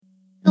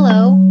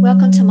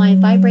welcome to my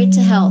Vibrate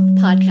to Health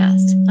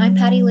podcast. I'm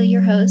Patty Lou,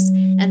 your host,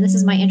 and this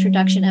is my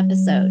introduction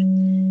episode.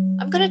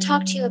 I'm going to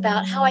talk to you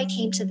about how I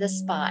came to this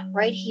spot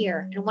right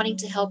here and wanting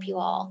to help you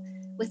all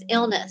with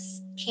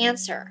illness,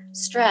 cancer,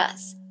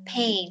 stress,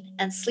 pain,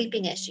 and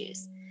sleeping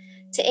issues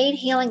to aid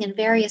healing in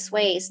various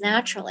ways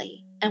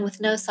naturally and with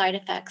no side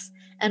effects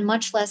and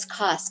much less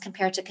cost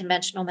compared to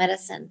conventional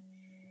medicine.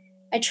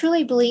 I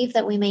truly believe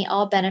that we may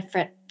all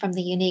benefit from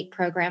the unique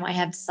program I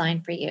have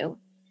designed for you.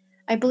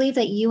 I believe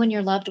that you and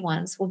your loved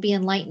ones will be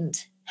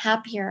enlightened,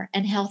 happier,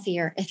 and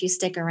healthier if you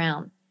stick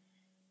around.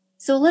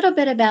 So a little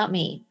bit about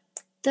me.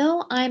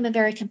 Though I'm a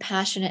very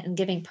compassionate and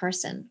giving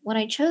person, when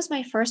I chose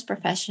my first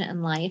profession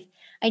in life,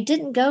 I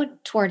didn't go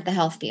toward the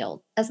health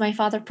field, as my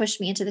father pushed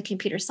me into the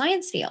computer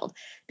science field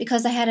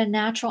because I had a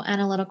natural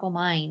analytical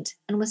mind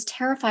and was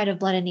terrified of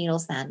blood and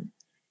needles then.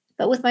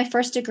 But with my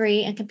first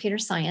degree in computer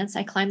science,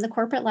 I climbed the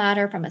corporate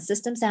ladder from a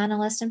systems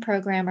analyst and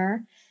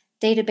programmer,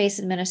 database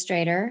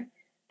administrator,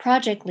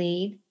 project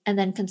lead, and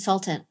then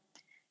consultant.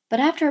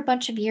 But after a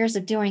bunch of years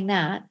of doing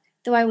that,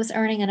 though I was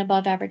earning an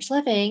above average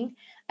living,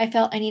 I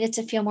felt I needed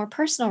to feel more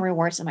personal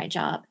rewards in my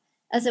job,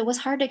 as it was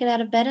hard to get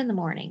out of bed in the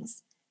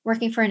mornings,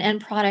 working for an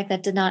end product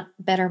that did not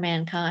better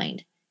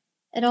mankind.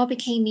 It all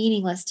became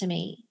meaningless to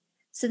me.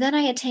 So then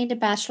I attained a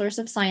bachelor's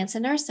of science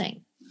in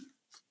nursing.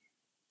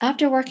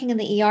 After working in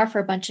the ER for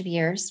a bunch of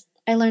years,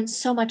 I learned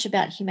so much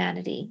about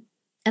humanity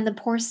and the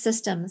poor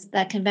systems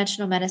that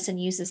conventional medicine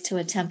uses to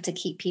attempt to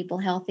keep people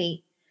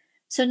healthy.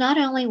 So not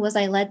only was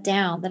I let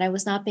down that I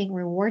was not being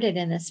rewarded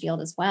in this field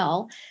as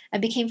well, I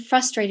became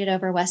frustrated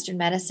over Western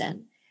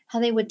medicine, how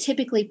they would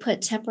typically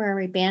put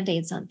temporary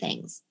band-aids on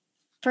things.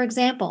 For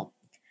example,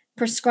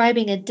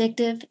 prescribing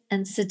addictive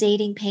and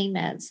sedating pain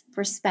meds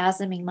for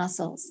spasming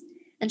muscles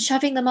and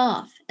shoving them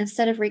off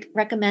instead of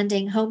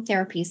recommending home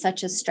therapies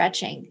such as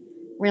stretching,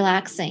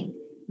 relaxing,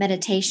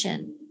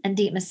 meditation, and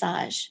deep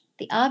massage,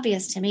 the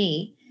obvious to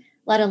me,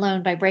 let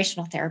alone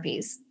vibrational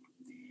therapies.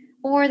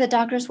 Or the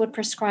doctors would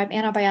prescribe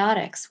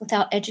antibiotics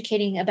without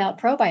educating about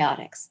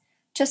probiotics,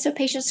 just so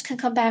patients can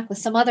come back with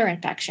some other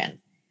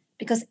infection,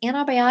 because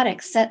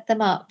antibiotics set them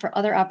up for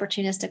other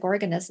opportunistic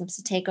organisms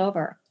to take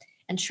over.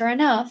 And sure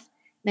enough,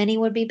 many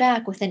would be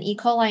back with an E.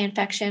 coli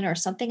infection or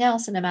something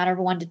else in a matter of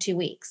 1 to 2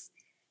 weeks.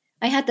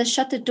 I had to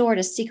shut the door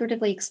to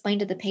secretively explain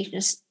to the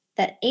patients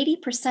that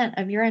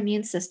 80% of your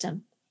immune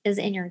system is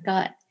in your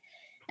gut,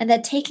 and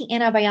that taking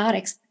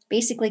antibiotics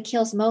basically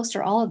kills most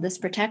or all of this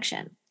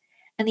protection,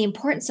 and the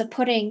importance of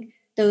putting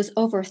those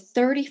over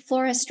 30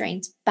 flora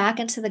strains back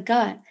into the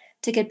gut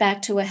to get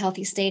back to a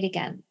healthy state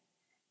again.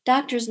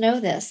 Doctors know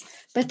this,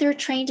 but they're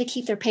trained to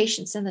keep their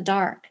patients in the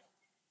dark.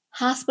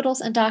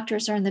 Hospitals and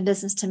doctors are in the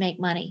business to make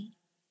money.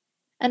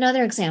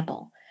 Another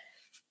example,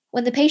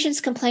 when the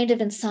patients complained of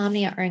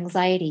insomnia or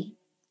anxiety,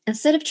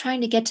 instead of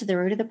trying to get to the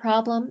root of the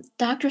problem,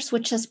 doctors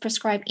would just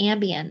prescribe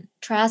Ambien,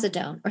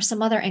 Trazodone, or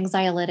some other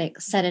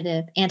anxiolytic,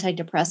 sedative,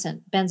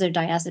 antidepressant,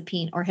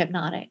 benzodiazepine, or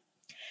hypnotic,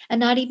 and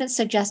not even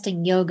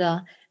suggesting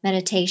yoga,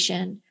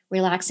 meditation,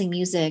 relaxing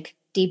music,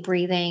 deep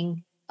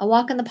breathing, a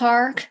walk in the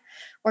park,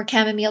 or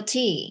chamomile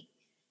tea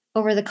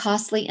over the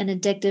costly and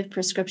addictive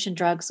prescription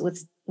drugs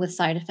with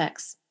side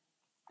effects.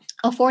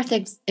 A fourth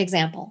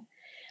example,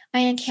 I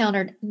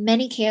encountered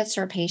many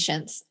cancer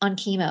patients on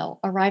chemo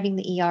arriving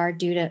the ER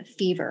due to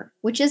fever,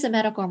 which is a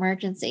medical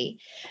emergency,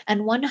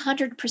 and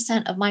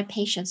 100% of my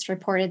patients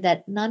reported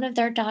that none of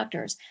their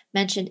doctors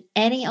mentioned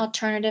any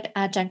alternative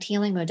adjunct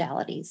healing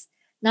modalities,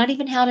 not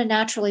even how to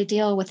naturally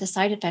deal with the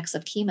side effects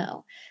of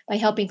chemo by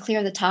helping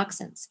clear the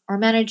toxins or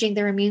managing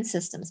their immune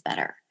systems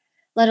better,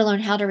 let alone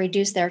how to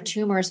reduce their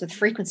tumors with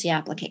frequency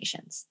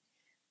applications.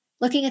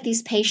 Looking at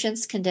these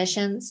patients'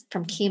 conditions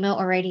from chemo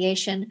or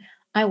radiation,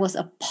 I was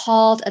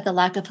appalled at the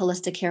lack of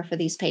holistic care for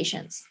these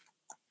patients.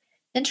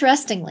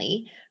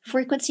 Interestingly,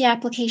 frequency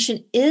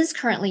application is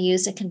currently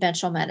used in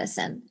conventional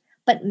medicine,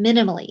 but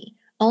minimally,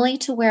 only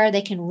to where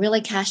they can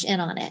really cash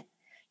in on it.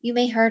 You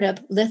may have heard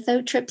of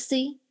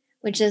lithotripsy,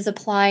 which is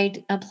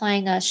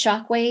applying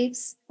shock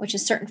waves, which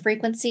is certain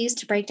frequencies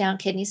to break down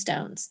kidney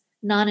stones,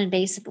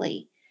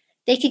 non-invasively.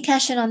 They can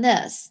cash in on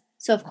this.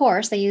 So, of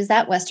course, they use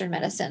that Western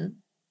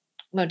medicine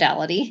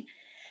modality.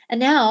 And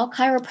now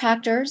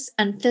chiropractors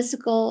and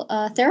physical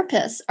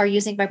therapists are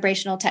using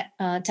vibrational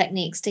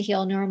techniques to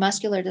heal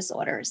neuromuscular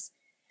disorders.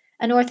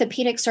 And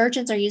orthopedic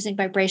surgeons are using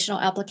vibrational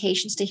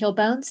applications to heal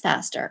bones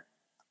faster.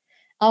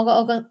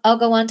 I'll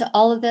go on to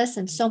all of this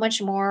and so much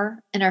more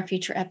in our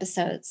future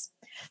episodes.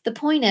 The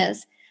point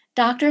is,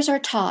 doctors are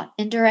taught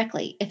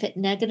indirectly if it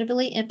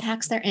negatively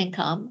impacts their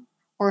income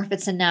or if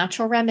it's a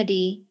natural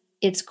remedy,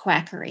 it's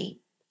quackery.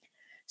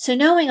 So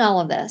knowing all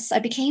of this, I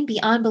became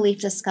beyond belief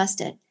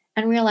disgusted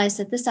and realized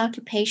that this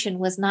occupation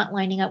was not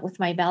lining up with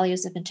my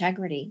values of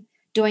integrity,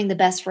 doing the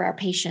best for our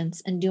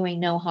patients and doing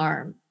no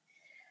harm.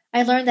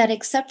 I learned that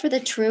except for the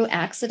true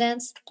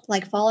accidents,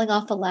 like falling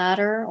off a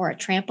ladder or a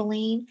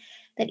trampoline,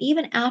 that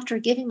even after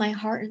giving my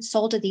heart and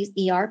soul to these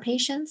ER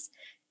patients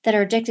that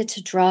are addicted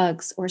to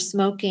drugs or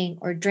smoking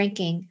or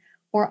drinking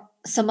or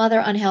some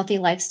other unhealthy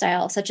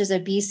lifestyle, such as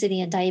obesity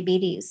and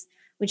diabetes,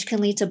 which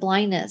can lead to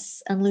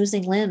blindness and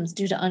losing limbs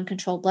due to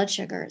uncontrolled blood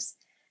sugars.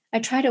 I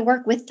try to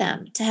work with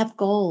them to have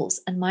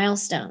goals and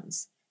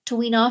milestones, to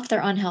wean off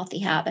their unhealthy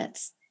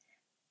habits.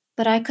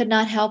 But I could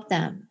not help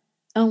them.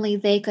 Only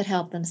they could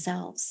help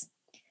themselves.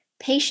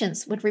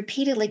 Patients would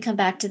repeatedly come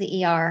back to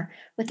the ER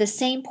with the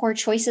same poor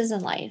choices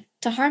in life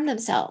to harm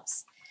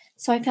themselves.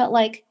 So I felt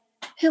like,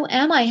 who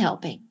am I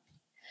helping?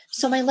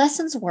 So my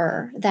lessons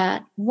were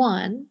that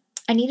 1,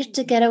 I needed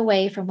to get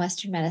away from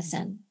Western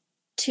medicine.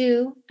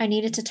 2, I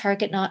needed to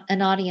target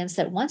an audience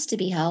that wants to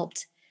be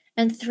helped.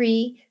 And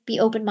 3, be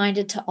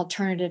open-minded to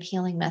alternative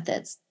healing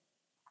methods.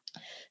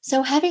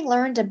 So having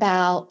learned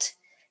about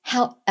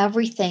how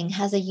everything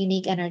has a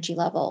unique energy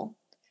level,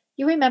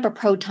 you remember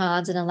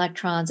protons and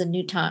electrons and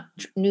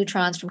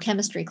neutrons from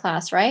chemistry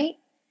class, right?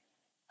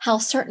 How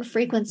certain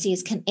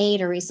frequencies can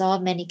aid or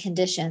resolve many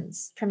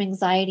conditions, from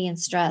anxiety and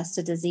stress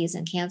to disease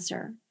and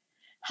cancer.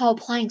 How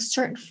applying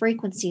certain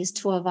frequencies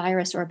to a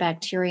virus or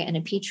bacteria in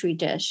a petri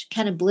dish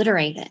can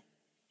obliterate it.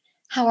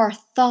 How our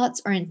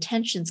thoughts or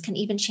intentions can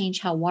even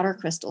change how water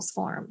crystals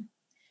form.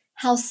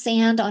 How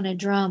sand on a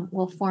drum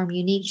will form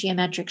unique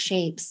geometric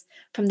shapes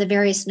from the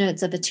various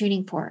notes of a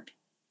tuning fork.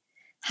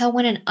 How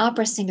when an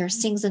opera singer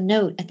sings a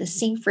note at the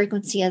same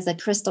frequency as a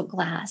crystal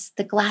glass,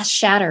 the glass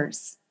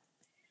shatters.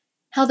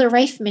 How the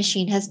Rife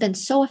machine has been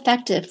so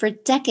effective for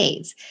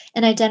decades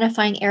in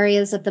identifying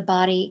areas of the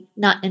body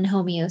not in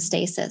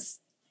homeostasis,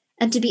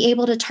 and to be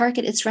able to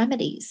target its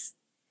remedies.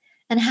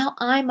 And how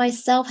I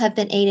myself have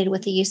been aided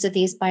with the use of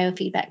these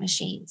biofeedback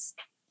machines.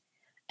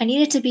 I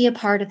needed to be a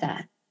part of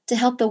that, to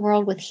help the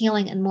world with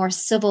healing in more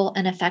civil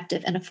and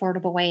effective and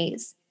affordable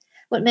ways,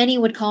 what many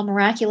would call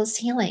miraculous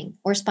healing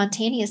or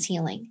spontaneous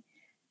healing,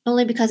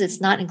 only because it's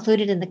not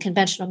included in the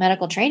conventional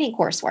medical training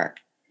coursework.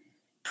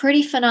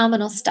 Pretty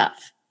phenomenal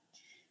stuff.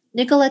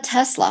 Nikola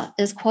Tesla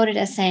is quoted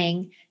as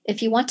saying,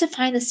 if you want to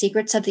find the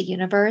secrets of the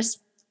universe,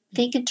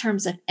 think in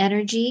terms of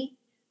energy,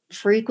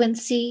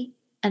 frequency,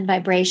 and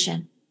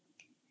vibration.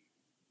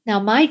 Now,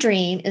 my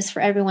dream is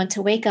for everyone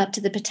to wake up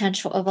to the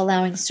potential of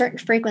allowing certain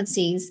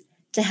frequencies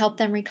to help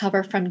them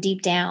recover from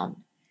deep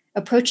down,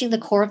 approaching the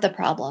core of the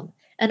problem,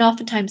 and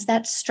oftentimes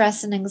that's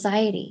stress and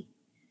anxiety.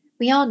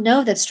 We all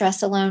know that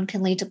stress alone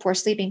can lead to poor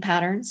sleeping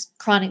patterns,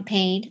 chronic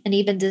pain, and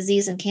even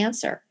disease and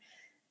cancer.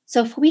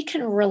 So if we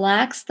can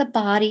relax the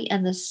body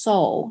and the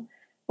soul,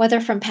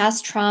 whether from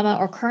past trauma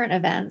or current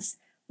events,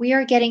 we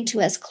are getting to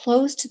as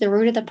close to the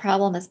root of the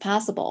problem as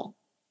possible.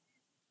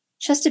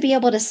 Just to be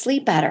able to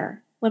sleep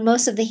better when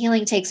most of the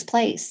healing takes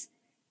place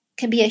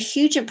can be a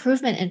huge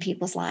improvement in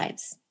people's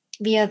lives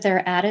via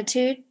their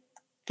attitude,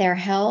 their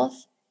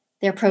health,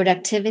 their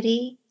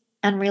productivity,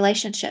 and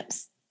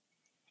relationships.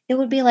 It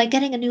would be like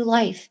getting a new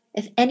life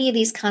if any of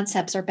these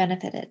concepts are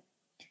benefited.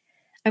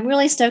 I'm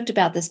really stoked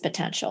about this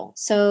potential.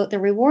 So the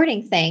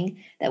rewarding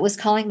thing that was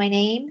calling my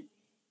name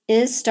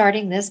is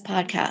starting this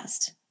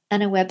podcast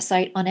and a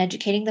website on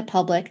educating the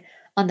public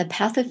on the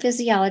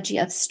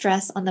pathophysiology of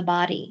stress on the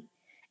body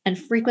and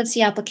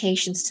frequency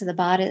applications to the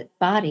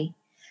body,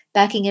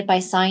 backing it by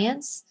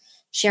science,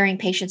 sharing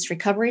patients'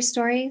 recovery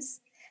stories,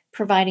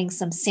 providing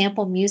some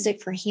sample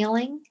music for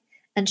healing,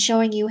 and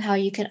showing you how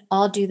you can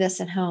all do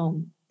this at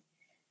home.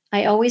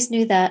 I always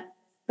knew that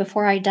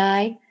before I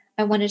died,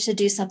 I wanted to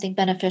do something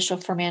beneficial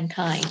for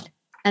mankind,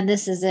 and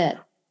this is it.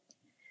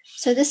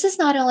 So this is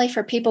not only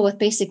for people with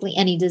basically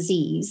any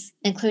disease,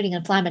 including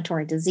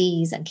inflammatory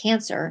disease and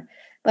cancer,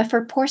 but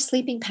for poor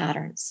sleeping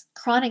patterns,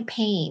 chronic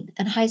pain,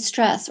 and high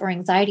stress or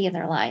anxiety in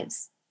their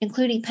lives,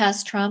 including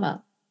past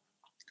trauma.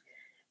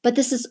 But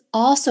this is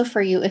also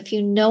for you if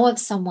you know of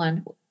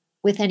someone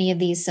with any of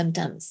these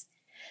symptoms.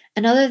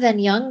 And other than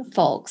young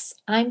folks,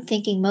 I'm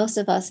thinking most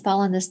of us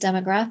fall in this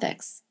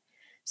demographics.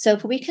 So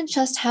if we can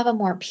just have a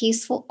more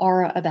peaceful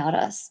aura about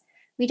us,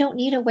 we don't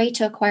need to wait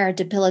to acquire a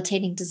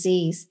debilitating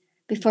disease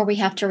before we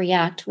have to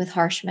react with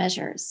harsh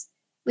measures.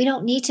 We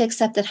don't need to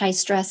accept that high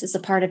stress is a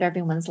part of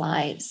everyone's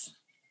lives.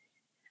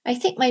 I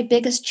think my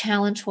biggest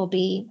challenge will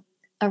be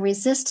a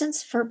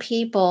resistance for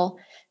people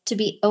to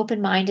be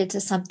open-minded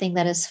to something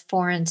that is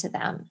foreign to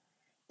them.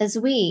 As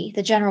we,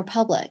 the general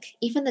public,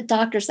 even the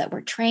doctors that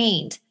were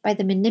trained by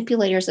the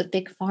manipulators of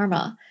Big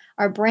Pharma,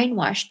 are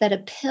brainwashed that a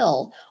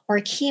pill or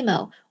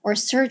chemo or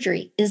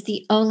surgery is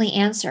the only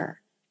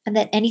answer and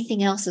that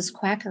anything else is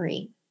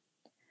quackery.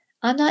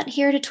 I'm not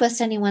here to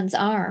twist anyone's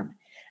arm.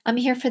 I'm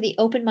here for the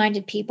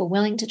open-minded people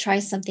willing to try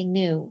something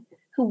new,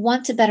 who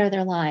want to better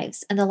their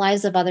lives and the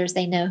lives of others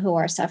they know who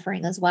are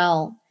suffering as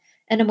well,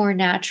 in a more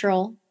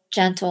natural,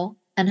 gentle,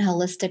 and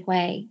holistic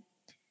way.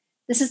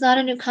 This is not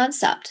a new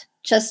concept,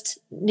 just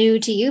new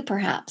to you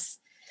perhaps.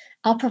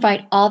 I'll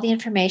provide all the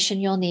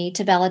information you'll need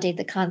to validate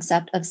the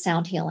concept of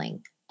sound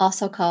healing,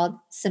 also called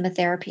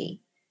simotherapy.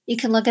 You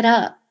can look it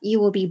up.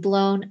 You will be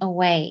blown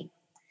away.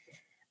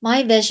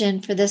 My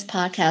vision for this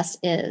podcast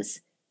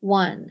is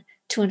 1,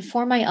 to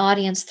inform my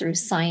audience through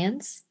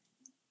science,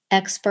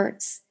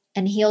 experts,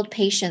 and healed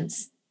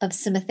patients of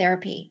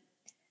simotherapy.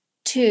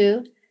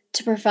 2,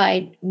 to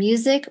provide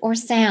music or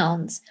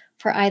sounds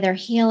for either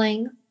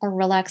healing or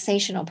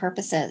relaxational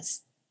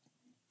purposes.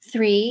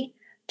 3,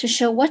 to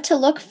show what to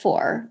look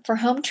for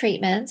home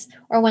treatments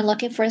or when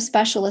looking for a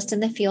specialist in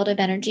the field of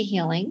energy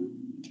healing.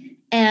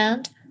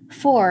 And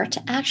 4,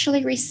 to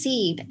actually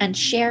receive and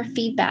share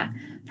feedback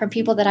from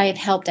people that I have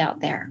helped out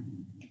there.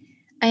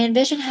 I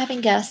envision having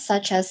guests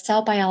such as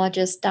cell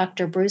biologist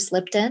Dr. Bruce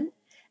Lipton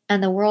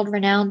and the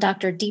world-renowned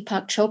Dr.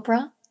 Deepak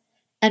Chopra,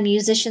 and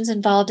musicians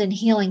involved in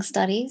healing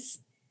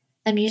studies,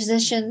 and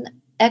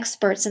musician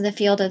experts in the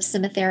field of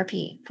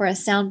symmetherapy for a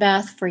sound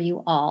bath for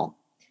you all.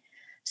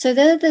 So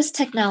though this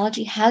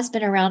technology has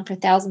been around for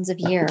thousands of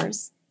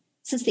years,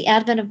 since the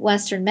advent of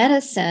Western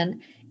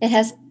medicine, it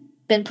has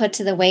been put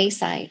to the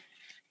wayside.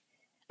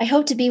 I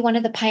hope to be one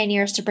of the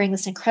pioneers to bring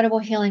this incredible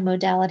healing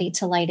modality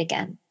to light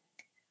again.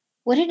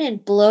 Wouldn't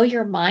it blow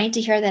your mind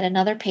to hear that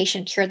another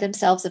patient cured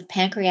themselves of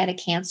pancreatic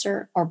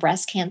cancer or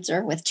breast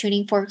cancer with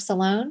tuning forks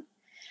alone?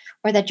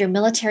 Or that your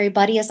military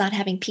buddy is not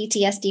having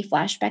PTSD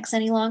flashbacks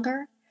any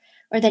longer?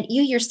 Or that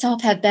you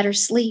yourself have better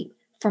sleep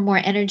for more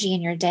energy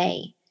in your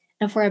day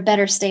and for a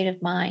better state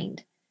of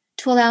mind,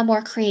 to allow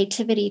more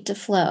creativity to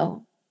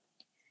flow?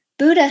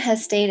 Buddha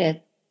has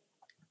stated,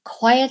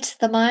 "Quiet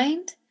the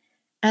mind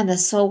and the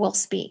soul will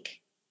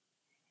speak."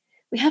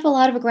 We have a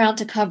lot of ground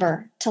to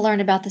cover to learn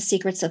about the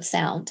secrets of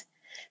sound.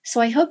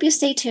 So I hope you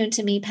stay tuned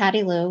to me,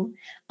 Patty Lou,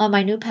 on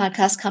my new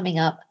podcast coming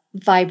up,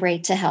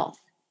 Vibrate to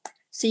Health,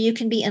 so you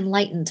can be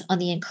enlightened on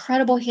the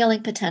incredible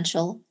healing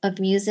potential of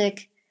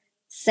music,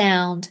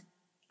 sound,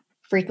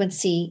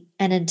 frequency,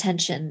 and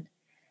intention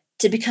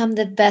to become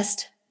the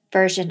best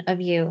version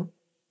of you.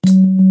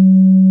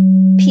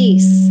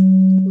 Peace,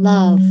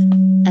 love,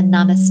 and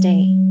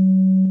namaste.